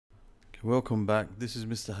Welcome back. This is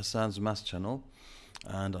Mr. Hassan's Maths channel,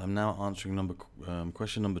 and I'm now answering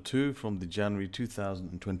question number 2 from the January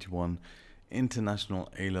 2021 International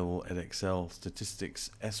A-Level Edexcel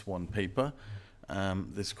Statistics S1 paper.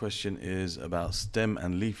 This question is about stem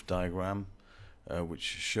and leaf diagram, which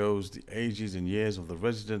shows the ages and years of the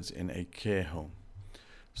residents in a care home.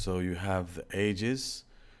 So you have the ages,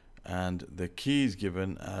 and the key is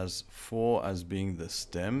given as 4 as being the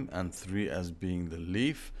stem and 3 as being the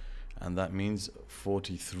leaf, and that means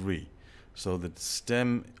 43. So the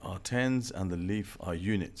stem are tens and the leaf are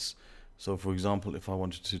units. So for example, if I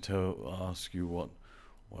wanted to tell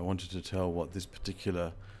what this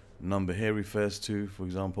particular number here refers to, for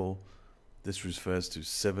example, this refers to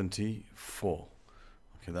 74.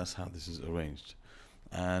 Okay, that's how this is arranged.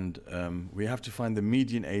 And we have to find the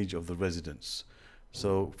median age of the residents.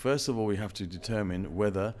 So first of all, we have to determine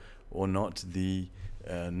whether or not the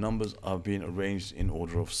numbers are being arranged in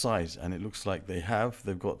order of size, and it looks like they've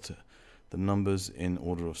got the numbers in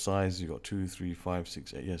order of size. You've got 2, 3, 5,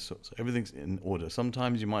 6, 8. Yes, so everything's in order.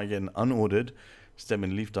 Sometimes you might get an unordered stem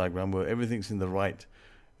and leaf diagram where everything's in the right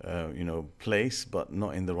place, but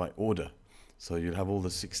not in the right order. So you'll have all the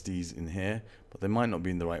 60s in here, but they might not be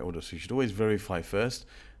in the right order. So you should always verify first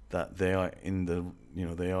that they are in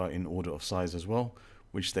they are in order of size as well,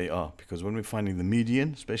 which they are, because when we're finding the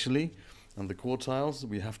median especially and the quartiles,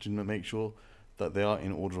 we have to make sure that they are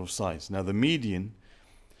in order of size. Now the median,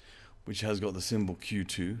 which has got the symbol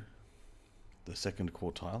Q2, the second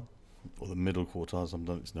quartile, or the middle quartile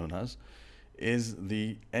sometimes it's known as, is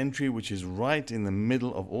the entry which is right in the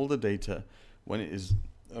middle of all the data when it is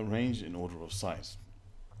arranged in order of size.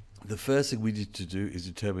 The first thing we need to do is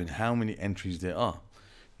determine how many entries there are.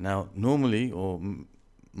 Now normally, or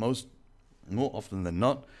more often than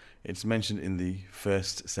not, it's mentioned in the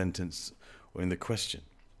first sentence or in the question.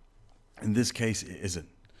 In this case, it isn't.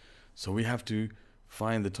 So we have to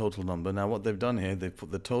find the total number. Now what they've done here, they've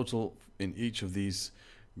put the total in each of these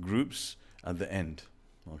groups at the end.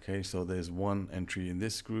 Okay, so there's one entry in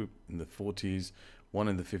this group in the 40s, 1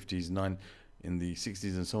 in the 50s, 9 in the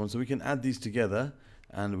 60s, and so on. So we can add these together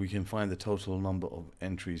and we can find the total number of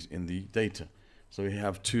entries in the data. So we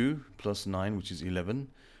have 2 plus 9, which is 11,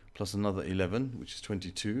 plus another 11, which is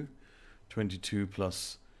 22. 22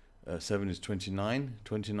 plus 7 is 29.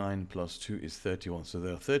 29 plus 2 is 31. So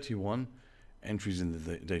there are 31 entries in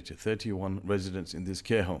the data, 31 residents in this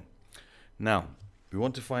care home. Now, we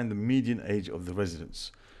want to find the median age of the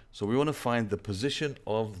residents. So we want to find the position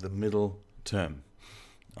of the middle term.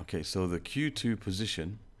 Okay, so the Q2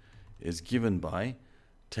 position is given by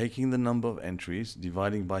taking the number of entries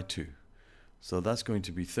dividing by 2. So that's going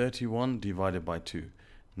to be 31 divided by 2.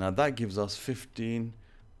 Now that gives us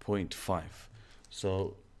 15.5.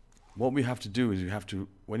 So what we have to do is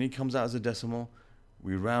when it comes out as a decimal,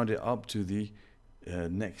 we round it up to the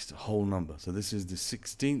next whole number. So this is the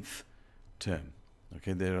 16th term.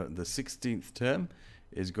 Okay, the 16th term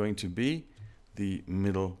is going to be the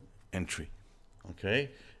middle entry.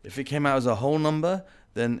 Okay, if it came out as a whole number,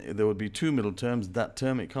 then there would be 2 middle terms, that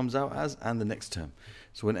term it comes out as, and the next term.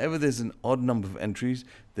 So whenever there's an odd number of entries,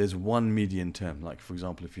 there's one median term. Like for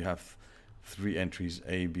example, if you have 3 entries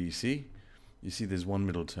A, B, C, you see there's one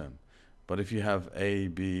middle term. But if you have A,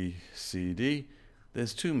 B, C, D,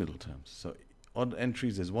 there's 2 middle terms. So odd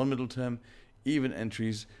entries, there's one middle term. Even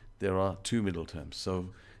entries, there are 2 middle terms. So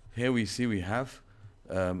here we see we have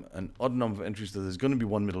an odd number of entries, so there's going to be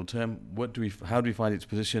one middle term. How do we find its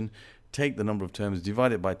position? Take the number of terms,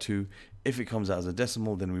 divide it by 2. If it comes out as a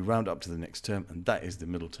decimal, then we round up to the next term, and that is the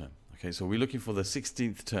middle term. Okay, so we're looking for the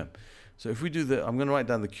 16th term. So if we do I'm going to write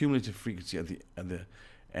down the cumulative frequency at the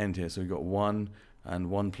end here. So we've got 1, and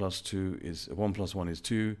 1 plus 1 is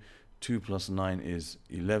 2. 2 plus 9 is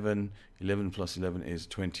 11. 11 plus 11 is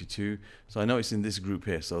 22. So I know it's in this group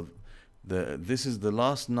here. So this is the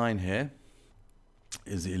last 9 here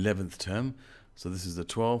is the 11th term. So this is the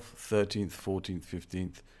 12th, 13th, 14th,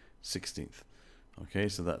 15th, 16th. Okay,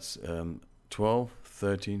 so that's 12,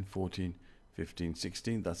 13, 14, 15,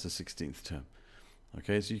 16. That's the 16th term.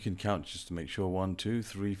 Okay, so you can count just to make sure. 1, 2,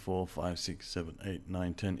 3, 4, 5, 6, 7, 8,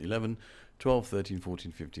 9, 10, 11, 12, 13,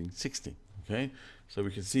 14, 15, 16. Okay, so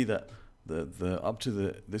we can see that up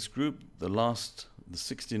to this group, the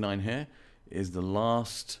 69 here is the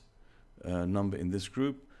last number in this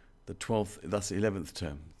group. The 12th, that's the 11th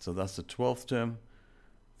term. So that's the 12th term,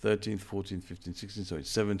 13th, 14th, 15th, 16th. So it's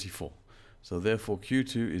 74. So therefore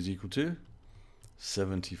Q2 is equal to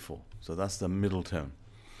 74. So that's the middle term.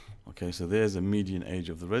 Okay, so there's the median age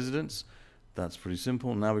of the residents. That's pretty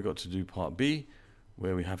simple. Now we've got to do part B,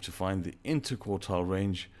 where we have to find the interquartile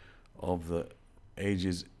range of the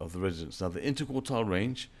ages of the residents. Now the interquartile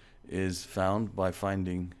range is found by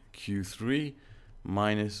finding Q3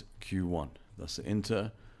 minus Q1. That's the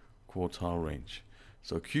interquartile range.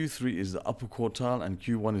 So Q3 is the upper quartile and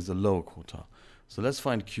Q1 is the lower quartile. So let's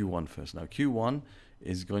find Q1 first. Now Q1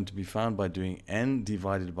 is going to be found by doing n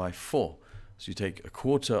divided by 4. So you take a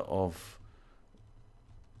quarter of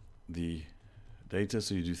the data,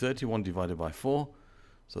 so you do 31 divided by 4.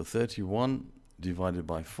 So 31 divided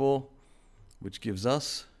by 4, which gives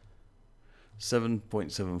us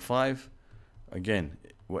 7.75. Again,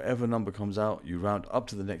 whatever number comes out, you round up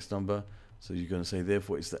to the next number. So you're going to say,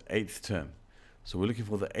 therefore, it's the 8th term. So we're looking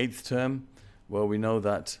for the 8th term. Well, we know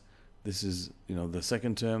that this is, the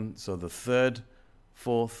 2nd term. So the 3rd,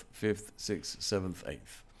 4th, 5th, 6th, 7th,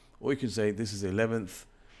 8th. Or you can say this is the 11th.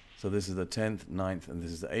 So this is the 10th, 9th, and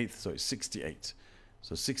this is the 8th. So it's 68.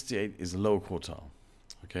 So 68 is the lower quartile.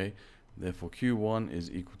 Okay. Therefore, Q1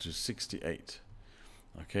 is equal to 68.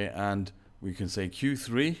 Okay. And we can say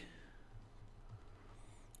Q3.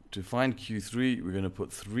 To find Q3, we're going to put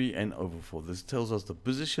 3n over 4. This tells us the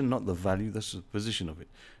position, not the value. That's the position of it.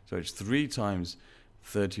 So it's 3 times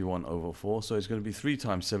 31 over 4. So it's going to be 3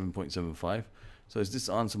 times 7.75. So it's this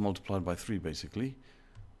answer multiplied by 3, basically.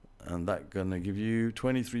 And that's going to give you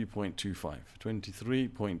 23.25.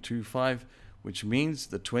 23.25, which means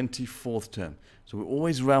the 24th term. So we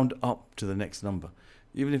always round up to the next number.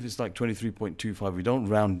 Even if it's like 23.25, we don't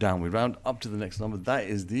round down. We round up to the next number. That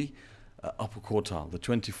is the upper quartile, the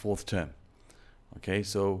 24th term. Okay,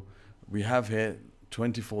 so we have here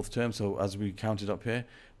 24th term. So as we counted up here,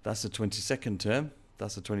 that's the 22nd term.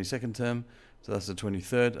 That's the 22nd term. So that's the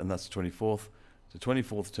 23rd, and that's the 24th. The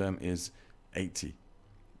 24th term is 80.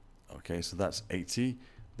 Okay, so that's 80.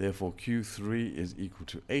 Therefore, Q3 is equal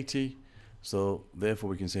to 80. So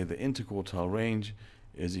therefore, we can say the interquartile range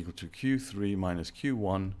is equal to Q3 minus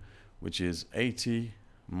Q1, which is 80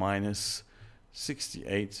 minus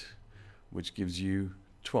 68, which gives you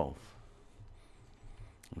 12.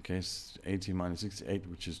 Okay, 80 minus 68,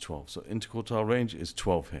 which is 12. So interquartile range is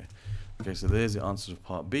 12 here. Okay, so there's the answer to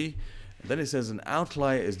part B. And then it says an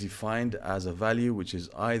outlier is defined as a value which is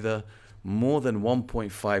either more than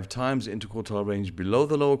 1.5 times the interquartile range below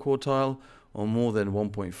the lower quartile, or more than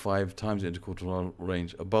 1.5 times the interquartile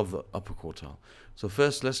range above the upper quartile. So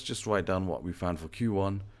first, let's just write down what we found for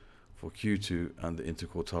Q1, for Q2, and the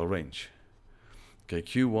interquartile range. Okay,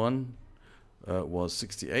 Q1 was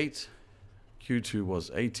 68, Q2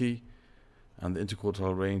 was 80, and the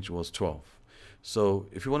interquartile range was 12. So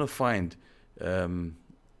if you want to find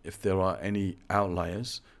if there are any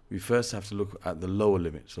outliers, we first have to look at the lower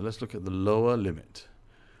limit. So let's look at the lower limit.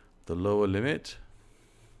 The lower limit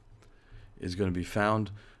is going to be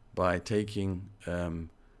found by taking the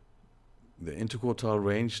interquartile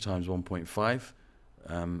range times 1.5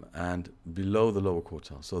 and below the lower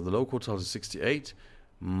quartile. So the lower quartile is 68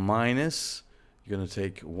 minus, you're going to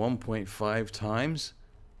take 1.5 times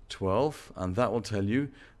 12, and that will tell you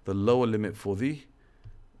the lower limit for the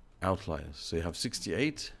outliers. So you have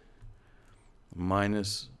 68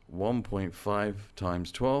 minus 1.5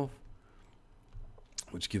 times 12,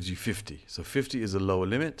 which gives you 50. So 50 is the lower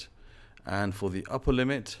limit, and for the upper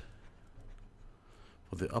limit,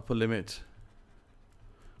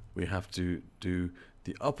 we have to do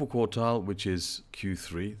the upper quartile, which is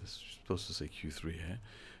Q3. This is supposed to say Q3 here.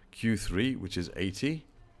 Q3, which is 80,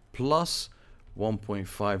 plus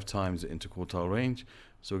 1.5 times the interquartile range.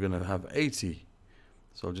 So we're going to have 80.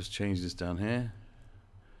 So I'll just change this down here.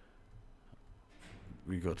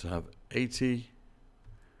 We've got to have 80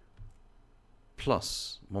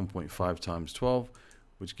 plus 1.5 times 12,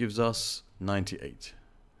 which gives us 98.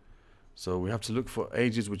 So we have to look for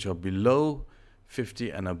ages which are below 50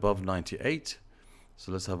 and above 98.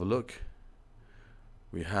 So let's have a look.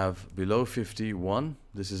 We have below 51.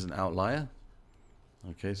 This is an outlier.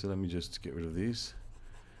 Okay, so let me just get rid of these.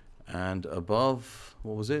 And above,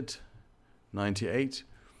 what was it? 98.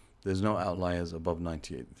 There's no outliers above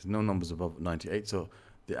 98. There's no numbers above 98. So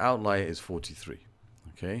the outlier is 43.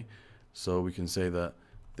 Okay, so we can say that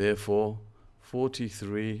therefore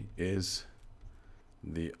 43 is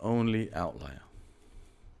the only outlier.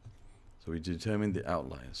 So we determine the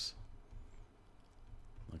outliers.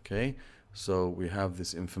 Okay, so we have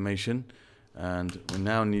this information, and we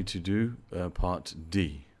now need to do part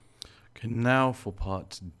D. Okay, now for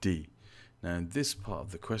part D. Now in this part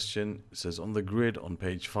of the question, it says on the grid on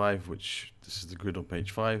page 5, which this is the grid on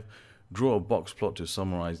page 5, draw a box plot to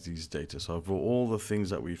summarize these data. So I've brought all the things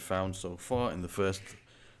that we've found so far in the first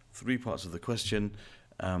 3 parts of the question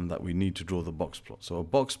that we need to draw the box plot. So a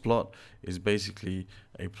box plot is basically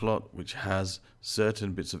a plot which has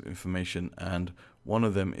certain bits of information, and one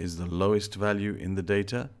of them is the lowest value in the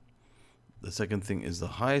data, The second thing is the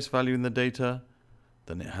highest value in the data.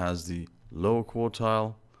 Then it has the lower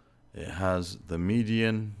quartile. It has the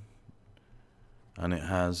median. And it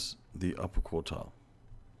has the upper quartile.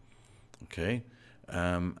 Okay.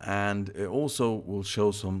 And it also will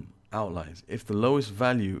show some outliers. If the lowest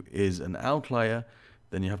value is an outlier,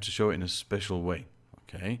 then you have to show it in a special way.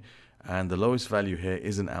 Okay. And the lowest value here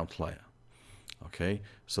is an outlier. Okay.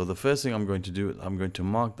 So the first thing I'm going to do is I'm going to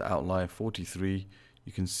mark the outlier 43.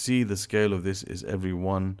 You can see the scale of this is every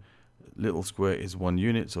one little square is 1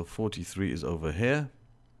 unit. So 43 is over here.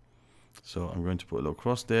 So I'm going to put a little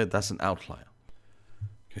cross there. That's an outlier.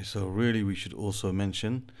 Okay, so really we should also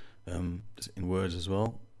mention in words as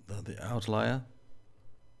well that the outlier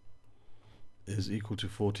is equal to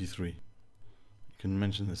 43. You can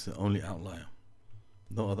mention this the only outlier.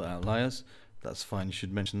 No other outliers. That's fine. You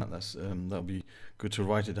should mention that. That'll be good to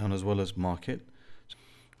write it down as well as mark it.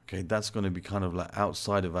 Okay, that's going to be kind of like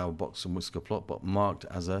outside of our box and whisker plot, but marked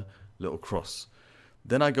as a little cross.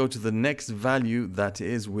 Then I go to the next value that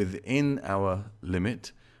is within our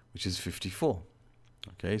limit, which is 54.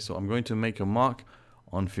 Okay, so I'm going to make a mark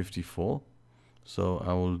on 54. So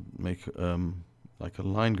I will make like a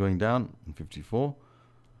line going down on 54,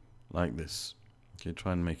 like this. Okay,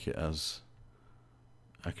 try and make it as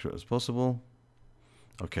accurate as possible.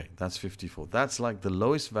 Okay, that's 54. That's like the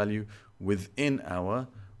lowest value within our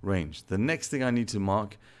range. The next thing I need to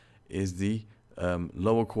mark is the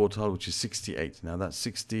lower quartile, which is 68. Now that's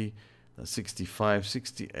 60, that's 65,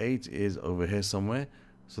 68 is over here somewhere.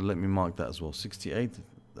 So let me mark that as well. 68,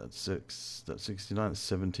 that's 6, that's 69, that's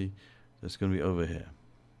 70. That's going to be over here.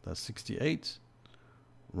 That's 68,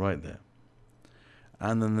 right there.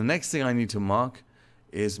 And then the next thing I need to mark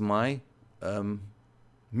is my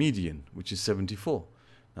median, which is 74.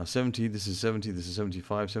 Now 70, this is 70, this is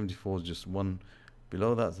 75, 74 is just one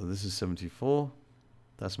below that. So this is 74.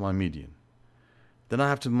 That's my median. Then I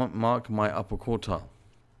have to mark my upper quartile.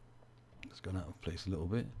 It's gone out of place a little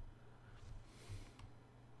bit.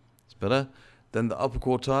 It's better. Then the upper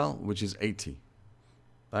quartile, which is 80.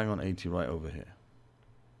 Bang on 80 right over here.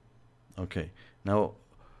 Okay. Now,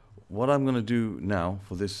 what I'm going to do now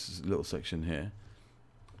for this little section here,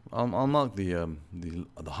 I'll mark the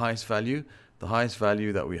highest value. The highest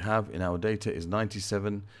value that we have in our data is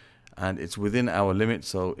 97, and it's within our limit,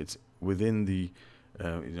 so it's within the,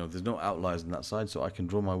 there's no outliers on that side, so I can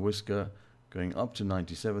draw my whisker going up to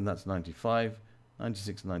 97. That's 95,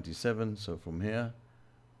 96, 97. So from here,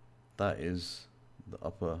 that is the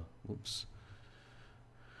upper. Whoops.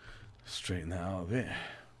 Straighten that out a bit.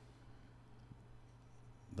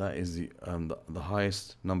 That is the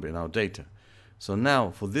highest number in our data. So now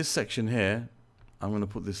for this section here, I'm going to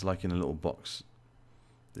put this like in a little box.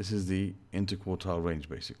 This is the interquartile range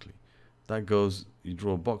basically. That goes, you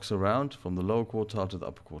draw a box around from the lower quartile to the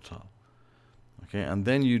upper quartile. Okay, and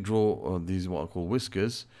then you draw these what are called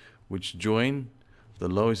whiskers, which join the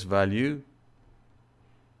lowest value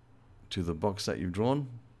to the box that you've drawn,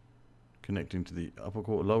 connecting to the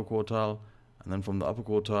lower quartile, and then from the upper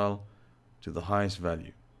quartile to the highest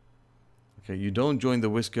value. Okay, you don't join the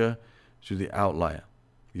whisker to the outlier.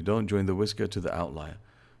 You don't join the whisker to the outlier.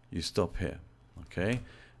 You stop here. Okay,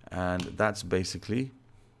 and that's basically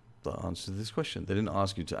the answer to this question. They didn't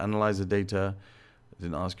ask you to analyze the data. They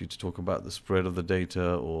didn't ask you to talk about the spread of the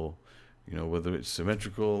data, or whether it's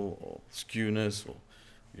symmetrical or skewness, or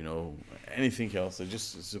anything else.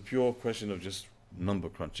 It's a pure question of just number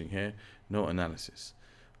crunching here, no analysis.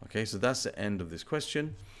 Okay, so that's the end of this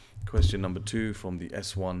question. Question number 2 from the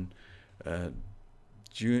S1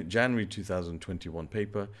 January 2021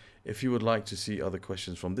 paper. If you would like to see other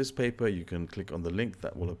questions from this paper, you can click on the link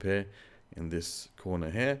that will appear in this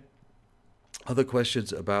corner here. Other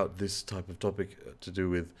questions about this type of topic to do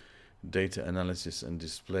with data analysis and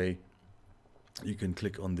display, you can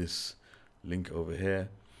click on this link over here.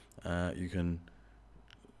 You can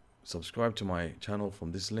subscribe to my channel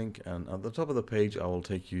from this link, and at the top of the page I will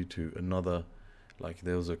take you to another, like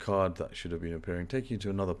there was a card that should have been appearing, take you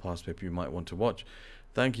to another past paper you might want to watch.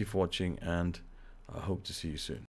 Thank you for watching, and I hope to see you soon.